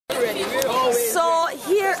ready. So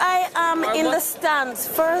here I am in the stands,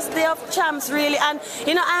 first day of champs really, and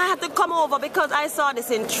you know I had to come over because I saw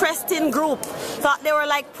this interesting group. Thought they were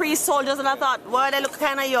like pre-soldiers and I thought, well, they look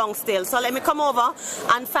kind of young still. So let me come over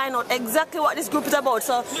and find out exactly what this group is about.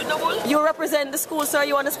 So you represent the school, sir,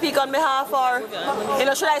 you want to speak on behalf, or you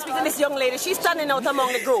know, should I speak to this young lady? She's standing out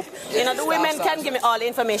among the group. You know, the women can give me all the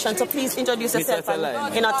information, so please introduce yourself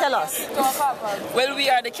and you know, tell us. Well, we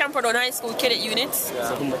are the Camperdown High School cadet units.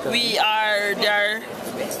 We are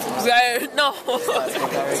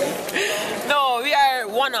we are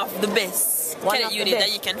one of the best cadet unit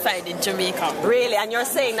that you can find in Jamaica. Really? And you're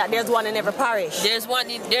saying that there's one in every parish? There's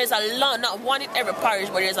a lot, not one in every parish,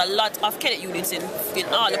 but there's a lot of cadet units in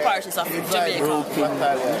all the parishes of Jamaica.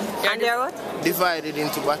 And they're what? Divided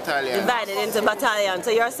into battalions. Divided into battalions.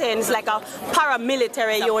 So you're saying it's like a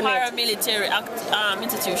paramilitary unit? Paramilitary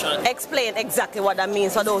institution. Explain exactly what that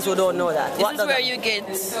means for those who don't know that. This is where you get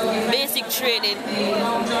basic training,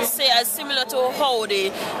 say as similar to how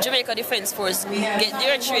the Jamaica Defence Force get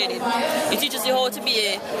their training. It teaches you how to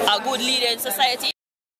be a good leader in society,